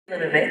a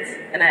little bit,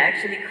 and I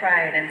actually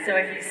cried. And so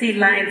if you see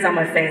lines on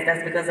my face,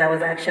 that's because I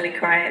was actually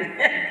crying.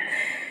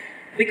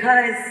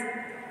 Because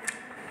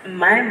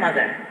my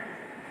mother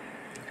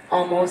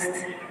almost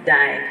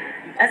died.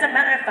 As a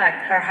matter of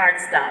fact, her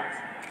heart stopped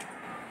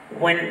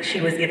when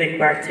she was giving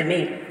birth to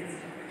me.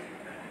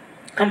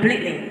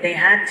 Completely. They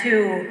had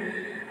to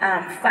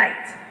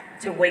fight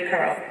to wake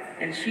her up.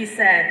 And she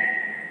said,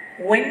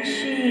 when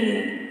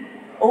she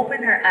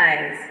opened her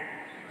eyes,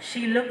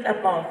 she looked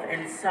above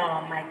and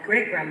saw my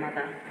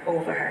great-grandmother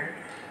over her.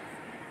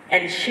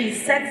 And she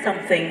said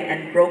something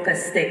and broke a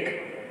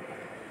stick.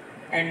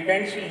 And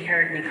then she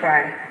heard me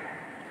cry.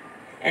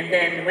 And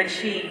then when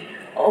she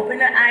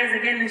opened her eyes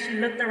again and she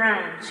looked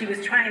around, she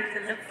was trying to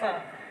look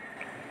for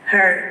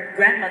her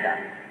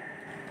grandmother,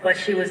 but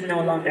she was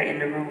no longer in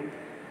the room.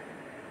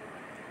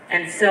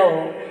 And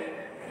so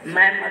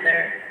my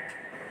mother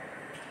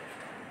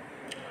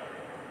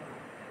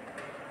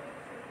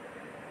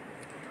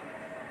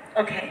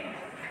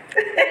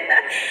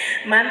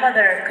my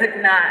mother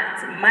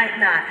might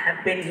not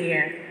have been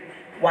here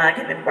while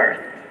giving birth.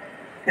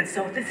 And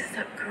so this is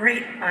a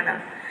great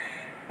honor,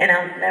 and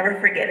I'll never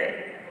forget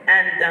it.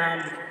 And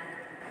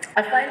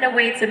I find a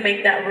way to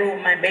make that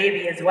room my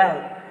baby as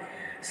well,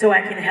 so I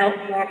can help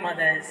more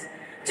mothers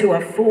to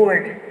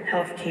afford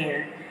health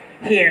care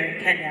here in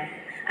Kenya.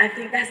 I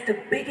think that's the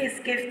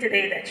biggest gift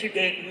today that you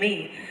gave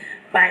me,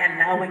 by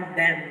allowing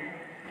them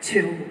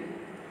to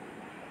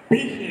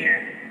be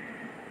here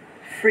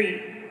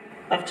free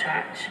of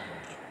charge.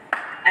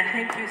 I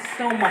thank you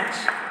so much.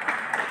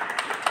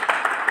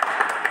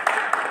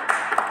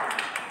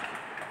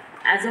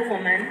 As a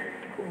woman,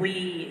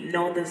 we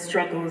know the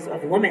struggles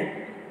of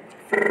women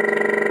for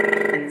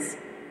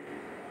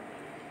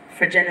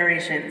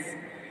generations.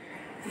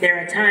 There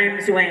are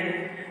times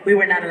when we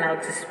were not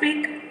allowed to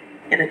speak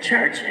in a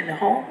church, in the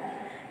home.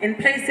 In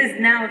places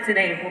now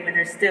today, women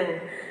are still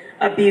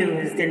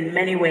abused in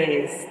many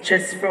ways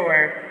just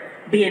for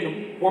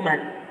being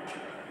woman.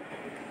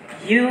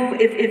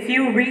 If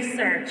you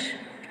research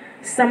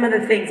some of the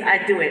things, I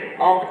do it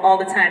all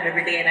the time,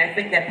 every day, and I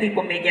think that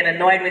people may get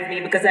annoyed with me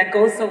because I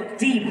go so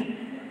deep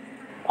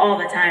all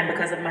the time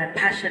because of my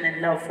passion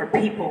and love for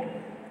people.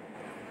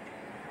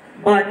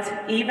 But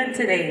even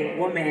today,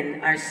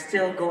 women are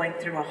still going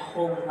through a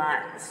whole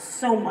lot,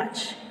 so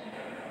much.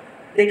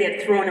 They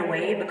get thrown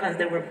away because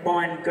they were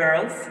born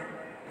girls,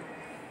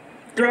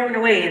 thrown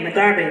away in the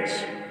garbage,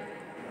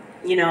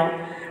 you know,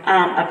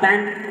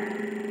 abandoned.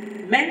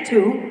 Men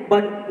too,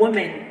 but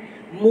women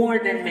more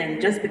than men,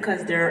 just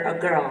because they're a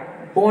girl,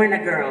 born a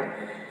girl,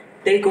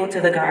 they go to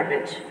the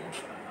garbage.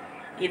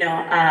 You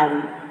know,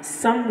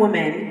 some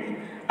women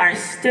are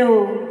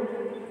still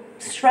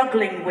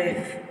struggling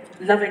with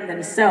loving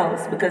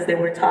themselves because they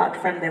were taught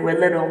from they were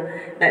little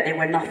that they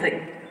were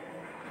nothing,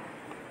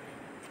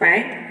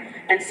 right?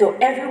 And so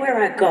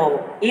everywhere I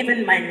go,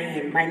 even my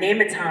name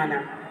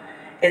Etana,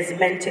 is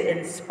meant to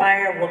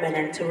inspire women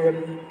and to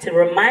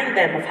remind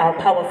them of how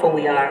powerful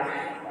we are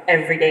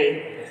every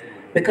day.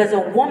 Because a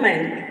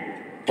woman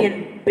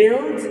can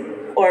build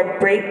or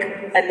break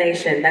a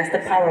nation. That's the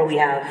power we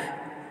have.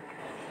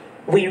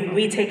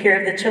 We take care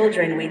of the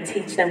children. We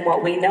teach them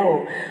what we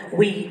know.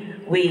 We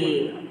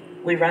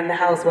run the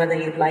house whether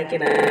you like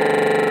it or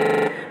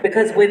not.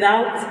 Because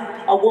without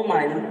a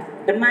woman,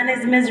 the man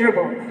is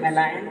miserable, my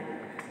lion.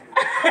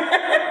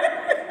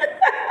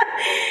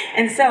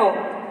 And so,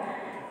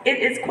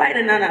 it's quite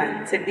an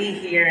honor to be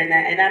here,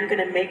 and I'm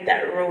going to make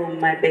that room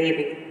my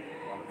baby.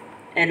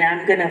 And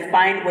I'm going to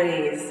find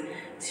ways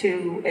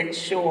to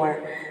ensure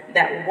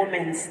that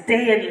women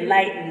stay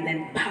enlightened,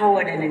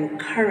 empowered, and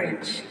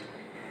encouraged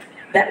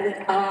that we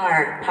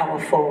are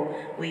powerful,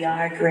 we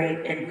are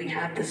great, and we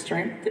have the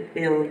strength to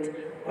build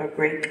or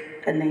break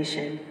a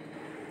nation.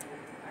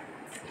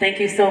 Thank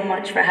you so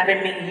much for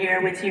having me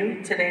here with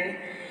you today.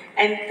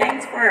 And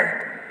thanks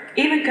for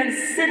even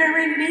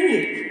considering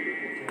me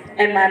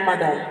and my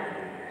mother.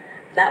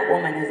 That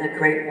woman is a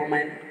great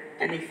woman.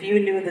 And if you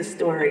knew the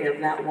story of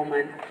that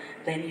woman,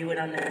 then you would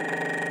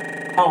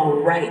understand how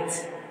right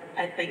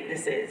I think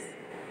this is.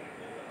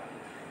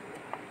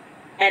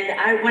 And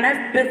when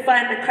I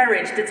find the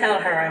courage to tell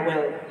her, I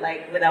will,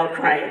 like, without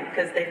crying,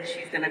 because then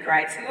she's gonna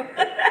cry too.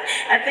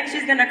 I think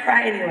she's gonna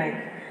cry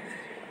anyway.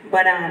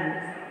 But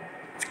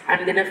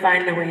I'm gonna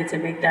find a way to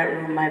make that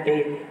room my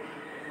baby.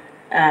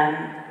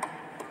 And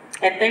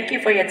thank you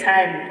for your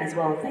time as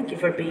well. Thank you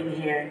for being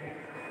here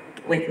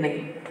with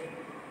me.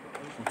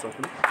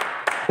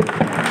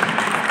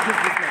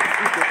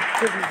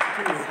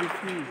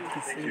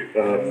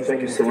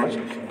 Thank you so much.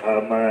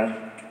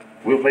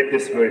 We'll make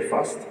this very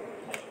fast.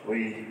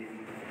 We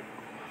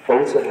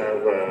also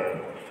have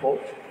Paul.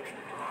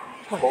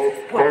 Paul,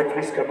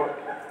 please come up.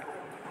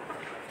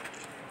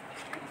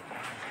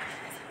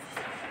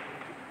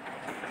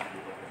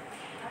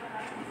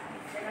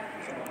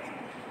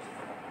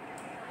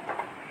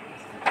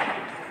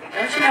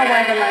 Don't you know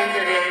why the lines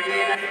are there? Do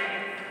you know?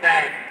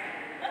 Right.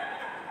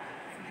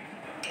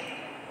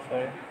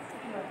 Sorry.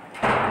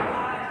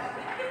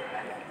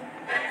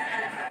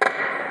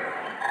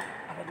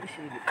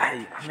 hivi.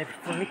 Kai,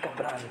 amefunika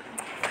brand.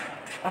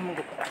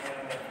 Amefunika.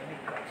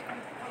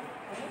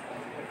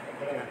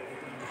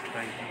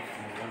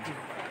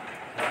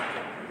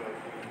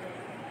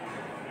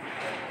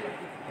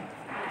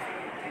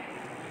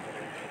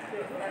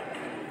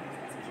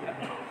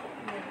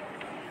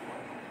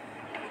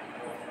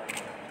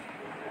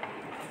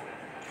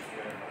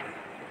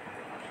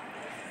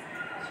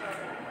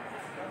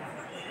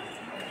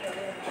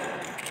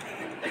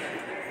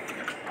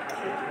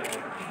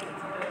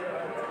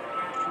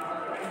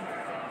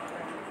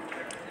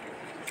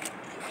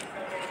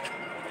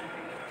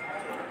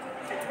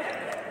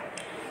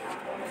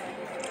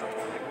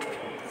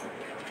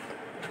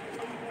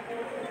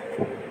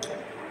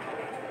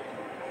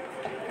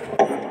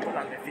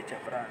 Ameficha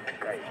brand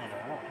Kai.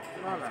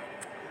 Unaona?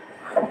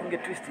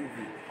 Ungetwist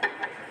hivi.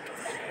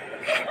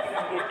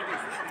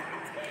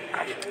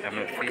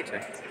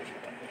 Ameficha.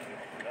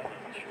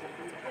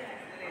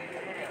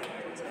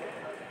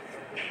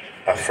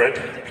 Fred,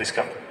 please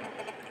come.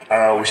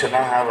 We shall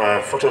now have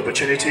a photo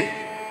opportunity.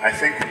 I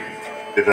think